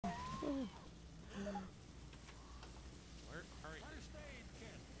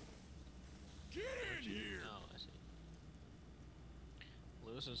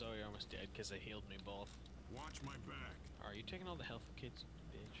Thomas and Zoe are almost dead because they healed me both. Watch my back. Are you taking all the health kids,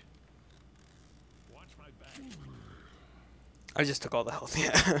 bitch? Watch my back. I just took all the health,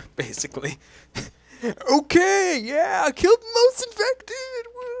 yeah, basically. Okay, yeah, I killed the most infected.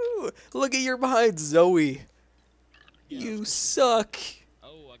 Woo! Look at your behind, Zoe. Yeah, You suck.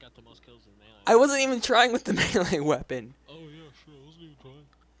 Oh, I got the most kills in melee. I wasn't even trying with the melee weapon. Oh yeah, sure. I wasn't even trying.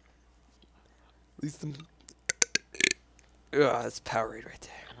 At least them. Ugh, that's Powerade right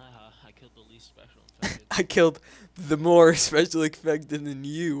there. I killed the least special infected. I killed the more special infected than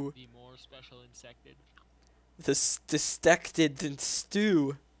you. The more special insected. The distected and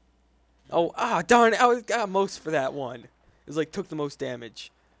stew. Oh, darn it. I got most for that one. It was like, took the most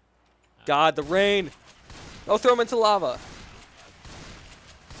damage. God, the rain. Oh, throw him into lava.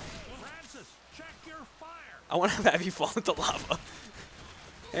 Francis, check your fire. I want to have you fall into lava.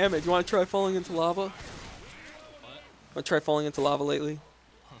 Emmett, do you want to try falling into lava? What? Want to try falling into lava lately?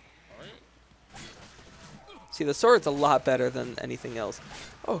 Alright. See, the sword's a lot better than anything else.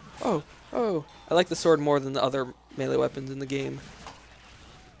 Oh, oh, oh. I like the sword more than the other melee weapons in the game.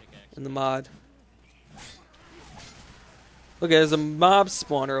 In the mod. Look, there's a mob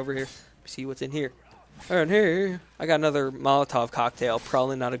spawner over here. See what's in here. In here, I got another Molotov cocktail.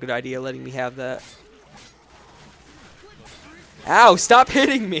 Probably not a good idea letting me have that. Ow, stop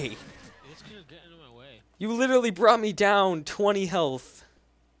hitting me! It's gonna get in my way. You literally brought me down 20 health.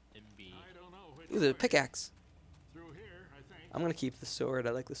 MB. I don't know which Ooh, there's a pickaxe. through here, I think. I'm gonna keep the sword. I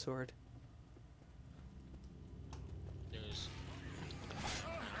like the sword. There's.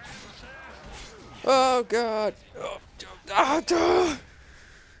 Oh, God. Oh,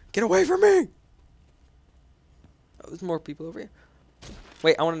 get away from me! Oh, there's more people over here.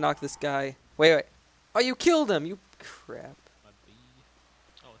 Wait, I want to knock this guy. Wait. Oh, you killed him, you crap. My B.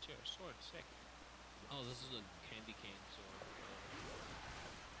 Oh, it's your sword. Sick. Oh, this is a candy cane sword.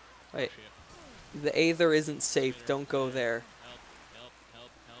 Wait, Shit. the Aether isn't safe. Don't go there.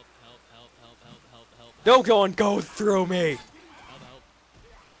 Help. Don't go through me! Help.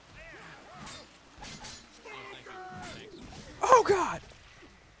 Oh, thank you. Thanks. Oh, God!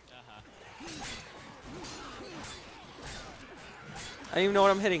 I don't even know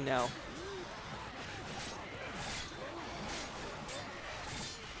what I'm hitting now.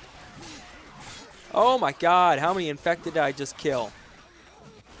 Oh my God, how many infected did I just kill?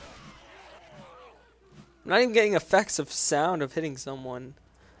 I'm not even getting effects of sound of hitting someone.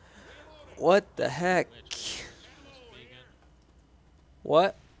 What the heck?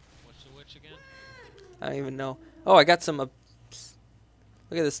 What? What's the witch again? I don't even know. Oh, I got some. Look at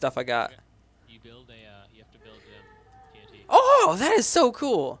this stuff I got. You build a. You have to build TNT. Oh, that is so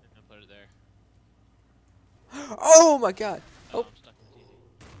cool. And put it there. Oh my God. Oh, Oh, I'm stuck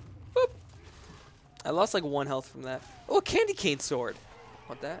in TNT. boop. I lost like 1 health from that. Oh, a candy cane sword.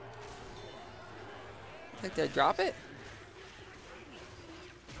 Want that? Did I drop it?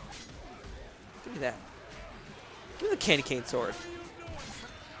 Give me that. Give me the candy cane sword.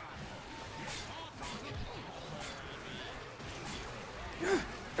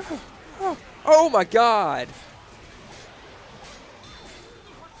 Oh my God.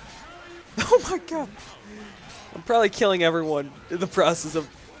 Oh my God. I'm probably killing everyone in the process of.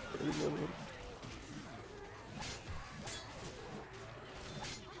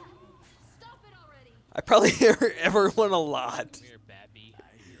 I probably hear everyone a lot. Come here, Babby.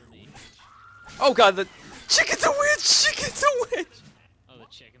 Oh God, the chicken's a witch! Chicken's a witch! Oh, the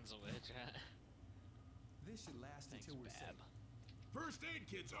chicken's a witch. This should last Thanks, until we're Bab. safe. First aid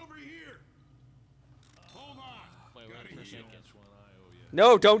kits over here. Hold on. Wait, Gotta where's the first heal. aid kit? That's one I owe you.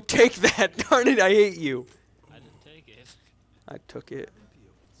 No, don't take that! Darn it, I hate you! I didn't take it. I took it.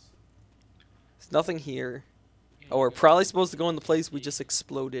 There's nothing here. Oh, we're probably supposed to go in the place we just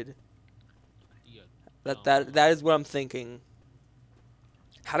exploded. That is what I'm thinking.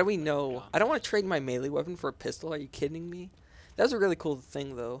 How do we know? I don't want to trade my melee weapon for a pistol. Are you kidding me? That was a really cool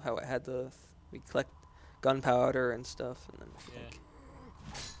thing, though. How it had the we collect gunpowder and stuff, and then Yeah.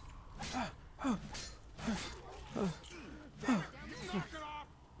 Knock it off.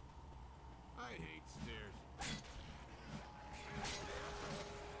 I hate stairs.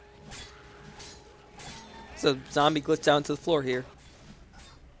 so zombie glitched down to the floor here.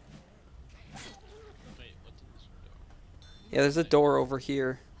 Wait, what's in this door? Yeah, there's a door over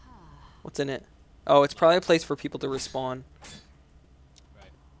here. What's in it? Oh, it's probably a place for people to respawn. Right.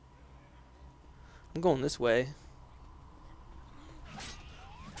 I'm going this way.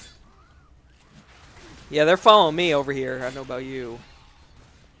 Yeah, they're following me over here. I don't know about you.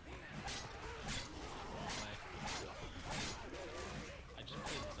 I just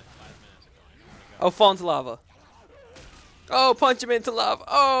played this like 5 minutes ago. Oh, fall into lava. Oh, punch him into lava.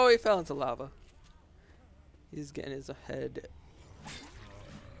 Oh, he fell into lava. He's getting his head.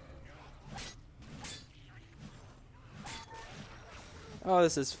 Oh,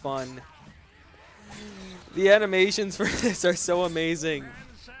 this is fun. The animations for this are so amazing.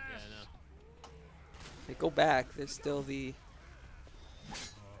 Yeah, I know. Hey, go back. There's still the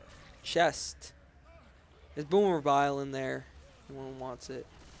chest. There's boomer bile in there. No one wants it.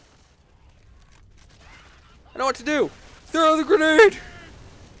 I know what to do. Throw the grenade.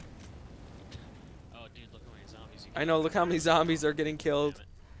 Oh, dude, look how many zombies you I know. Look how many zombies are getting killed,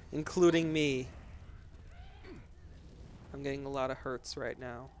 including me. I'm getting a lot of hurts right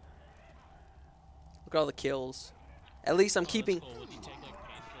now. Look at all the kills. At least I'm keeping. That's cool. When you take like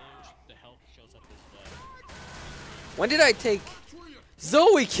painkillers, the health shows up as When did I take?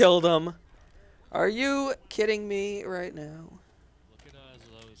 Zoe killed him. Are you kidding me right now? Look at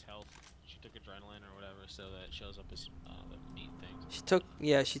Zoe's health. She took adrenaline or whatever, so that it shows up as the meat things. She took.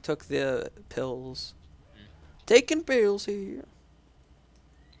 Yeah, she took the pills. Taking pills here.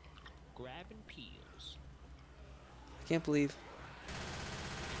 Grabbing peels. I can't believe.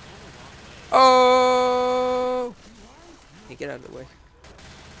 Oh! Hey, get out of the way.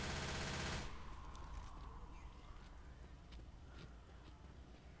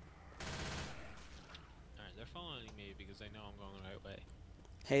 Alright, they're following me because they know I'm going the right way.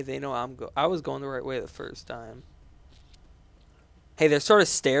 Hey, they know I was going the right way the first time. Hey, there's sort of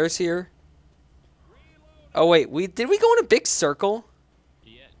stairs here. Oh wait, did we go in a big circle?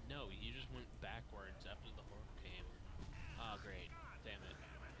 Yeah, no, you just went backwards after the horror came. Oh, great. Damn it.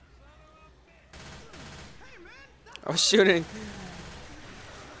 I was shooting.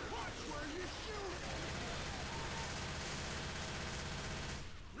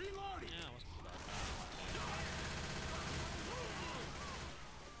 Yeah, I wasn't bad.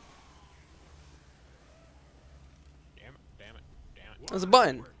 Damn it, damn it, damn it. There's a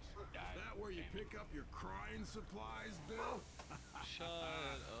button. Is that where you pick up your crying supplies, Bill? Shut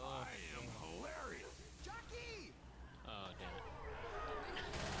up. I am hilarious. Chucky! Oh, damn it.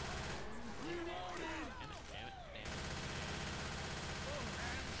 Damn it, damn it, damn it.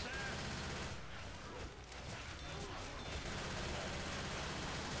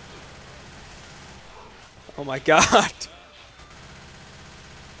 Oh my god.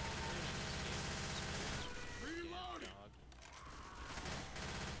 Reloading! Dog.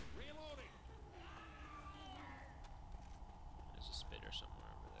 Reloading! There's a spitter somewhere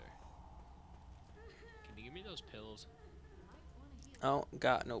over there. Can you give me those pills? I don't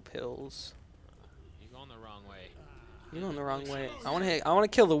got no pills. You're going the wrong way. You're going the wrong way. I want to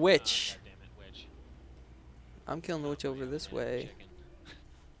kill the witch. God damn it, witch. I'm killing the witch over this Yeah, way. chicken.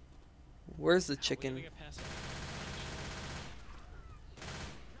 Where's the Wait, chicken? we get past it.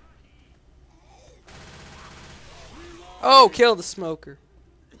 Oh, kill the smoker.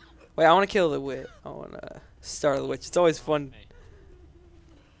 Wait, I want to kill the witch. I want to start the witch. It's always fun. Hey.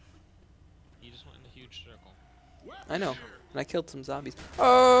 You just went in a huge circle. I know. And I killed some zombies.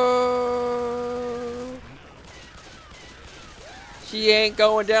 Oh! She ain't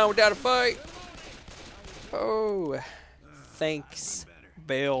going down without a fight. Oh. Thanks,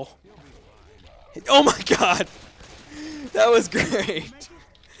 Bill. Oh my god. That was great.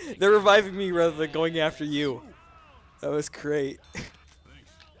 They're reviving me rather than going after you. That was great. God damn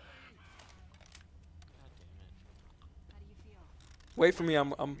it. Wait for me.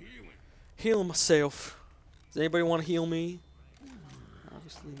 I'm healing myself. Does anybody want to heal me?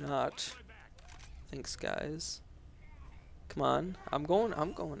 Obviously not. Thanks, guys. Come on. I'm going ahead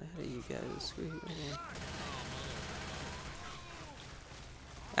of you guys. Where you going?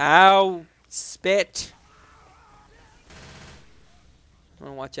 Ow! Spit! I'm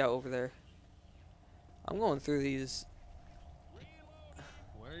gonna watch out over there. I'm going through these.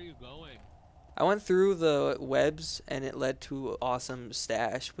 Where are you going? I went through the webs and it led to an awesome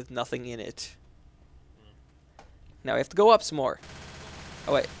stash with nothing in it. Now we have to go up some more.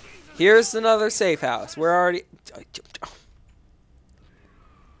 Oh wait. Here's another safe house. We're already.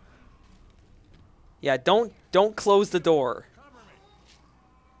 Yeah, don't close the door.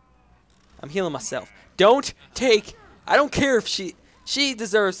 I'm healing myself. Don't take. I don't care if she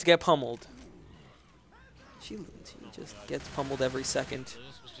deserves to get pummeled. She just gets pummeled every second.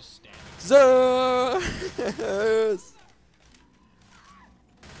 Lewis was just standing. Zzzz.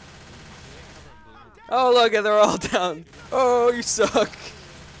 Oh look, they're all down. Oh, you suck. Yeah,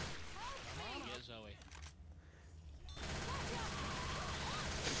 Zoe.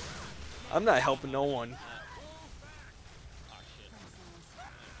 I'm not helping no one. Oh, shit.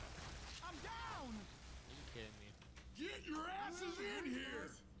 I'm down! Are you kidding me? Get your asses in here!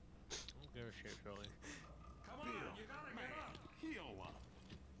 I don't give a shit, really. Come on, you gotta get up!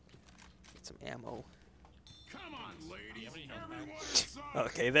 some ammo. Come on, ladies. How many health Everyone packs? inside.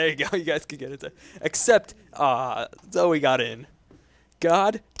 Okay, there you go. You guys can get it. Except, Zoe got in.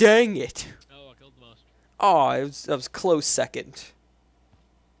 God dang it. Oh, I killed the most. That was close second.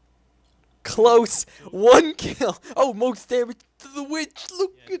 Close. One kill. Oh, most damage to the witch.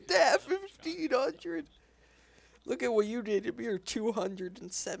 Look Yeah, at that. good job. 1,500. Look at what you did. You're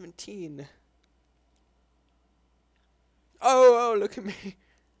 217. Oh, look at me.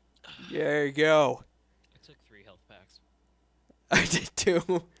 There you go. I took 3 health packs. I did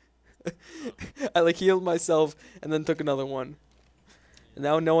too. I like healed myself and then took another one. And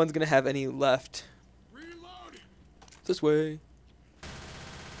now no one's gonna have any left. Reloading. This way.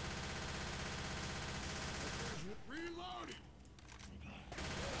 Reloading.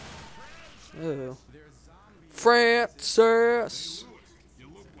 Oh. Francis. You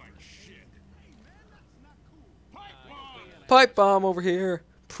look like shit. Pipe bomb. Pipe bomb over here.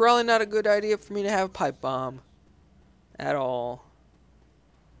 Probably not a good idea for me to have a pipe bomb. At all.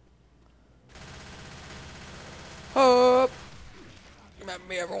 Up. Come at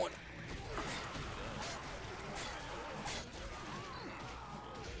me, everyone.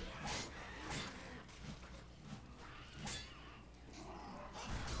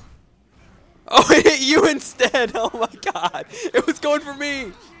 Oh, it hit you instead. Oh my god. It was going for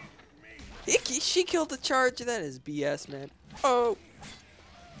me. She killed the charge. That is BS, man. Oh.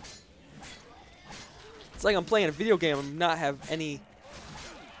 It's like I'm playing a video game and not have any.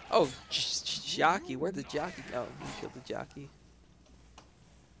 Oh, jockey. Where'd the jockey go? Oh, he killed the jockey.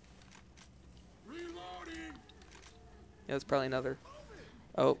 Reloading. Yeah, it's probably another.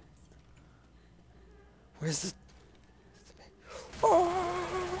 Oh. Where's the. Oh.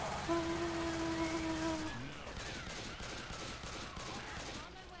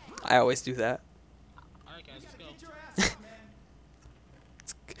 I always do that. Alright, guys, let's go.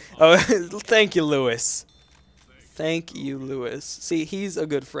 Oh, thank you, Lewis. Thank you, Lewis. See, he's a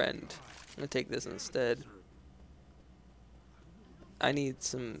good friend. I'm gonna take this instead. I need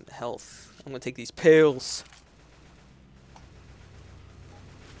some health. I'm gonna take these pills.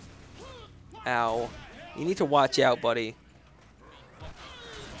 Ow. You need to watch out, buddy.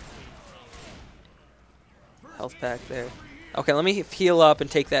 Health pack there. Okay, let me heal up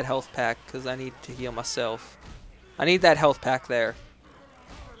and take that health pack, because I need to heal myself. I need that health pack there. Alright,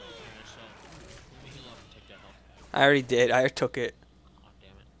 so let me heal up and take that health pack. I already did. I took it. Oh, damn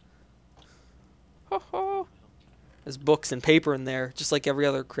it. Ho ho. There's books and paper in there, just like every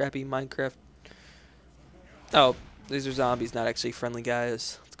other crappy Minecraft. Oh, these are zombies, not actually friendly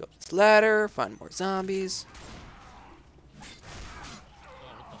guys. Let's go up this ladder, find more zombies. Oh, what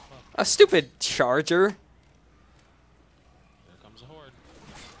the fuck? A stupid charger. Here comes a horde.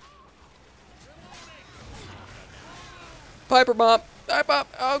 Piper bomb. Pipe bomb.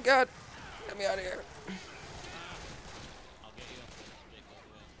 Oh god. Get me out of here. I'll get you up there. Jake, go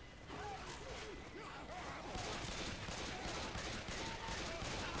away.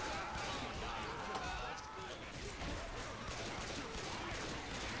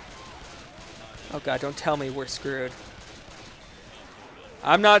 Oh god, don't tell me we're screwed.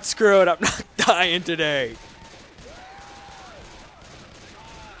 I'm not screwed. I'm not dying today.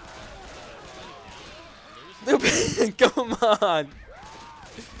 Come on.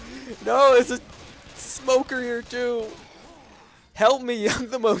 No, there's a smoker here too. Help me. I'm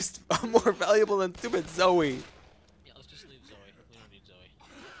more valuable than stupid Zoe. Yeah, let's just leave Zoe. We don't need Zoe.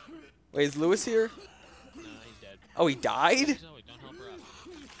 Wait, is Lewis here? No, he's dead. Oh, he died? Zoe, don't help her out.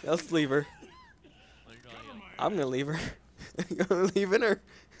 Let's leave her. Let her go heal. I'm gonna leave her. You're leaving her?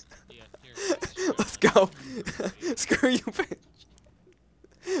 Yeah, here. Let's go. Screw you, bitch.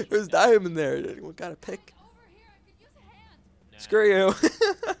 There's diamond there. Anyone got a pick? Nah. Screw you.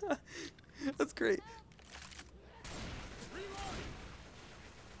 That's great.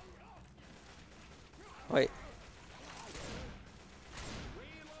 Wait. Where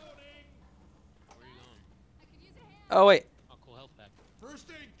are you going? Oh, wait. Oh, cool health pack. First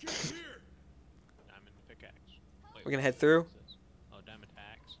aid kit here. Diamond pickaxe. Wait, We're gonna what head the through? fuck is this? Oh, diamond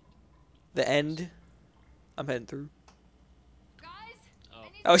axe. The end. I'm heading through. Oh,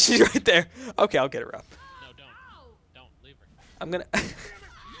 Oh, she's right there. Okay, I'll get her up. no, don't. Don't. Leave her. I'm gonna. Slow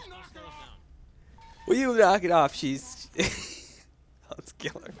us down. Will you knock it off? She's. Let's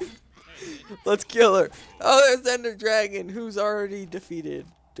kill her. Let's kill her. Oh, there's Ender Dragon, who's already defeated.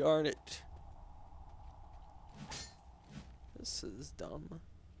 Darn it. This is dumb.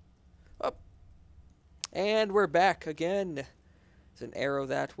 Up. And we're back again. There's an arrow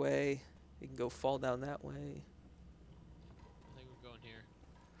that way. You can go fall down that way. I think we're going here.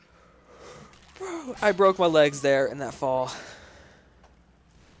 I broke my legs there in that fall.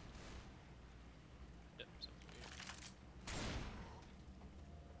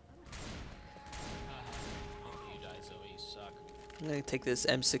 I'm gonna take this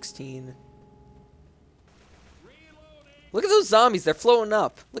M16. Look at those zombies. They're floating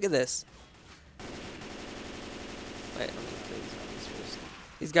up. Look at this. Wait, let me kill these zombies first.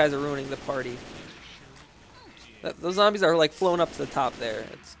 These guys are ruining the party. Those zombies are like flown up to the top there.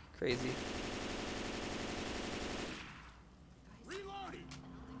 It's crazy.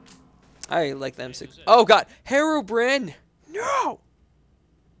 I like the M6. Oh god, Herobrine! No!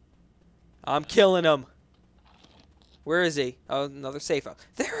 I'm killing him. Where is he? Oh, another safe house.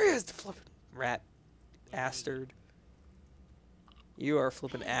 There he is, the flippin' rat bastard. You are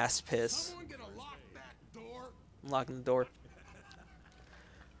flipping ass piss. I'm locking the door.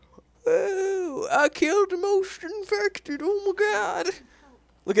 Oh, I killed the most infected. Oh my god.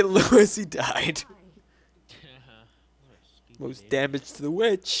 Look at Lewis, he died. Most damage to the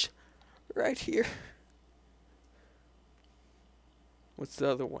witch. Right here. What's the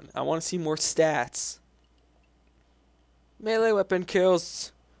other one? I want to see more stats. Melee weapon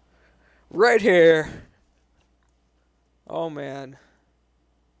kills. Right here. Oh man.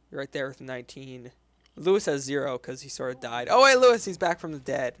 Right there with 19. Lewis has 0 because he sort of died. Oh wait, Lewis, he's back from the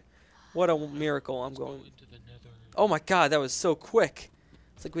dead. What a miracle. I'm going. Oh my god, that was so quick.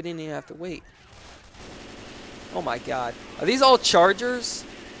 It's like we didn't even have to wait. Oh my god. Are these all chargers?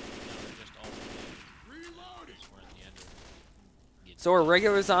 So are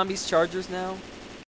regular zombies chargers now?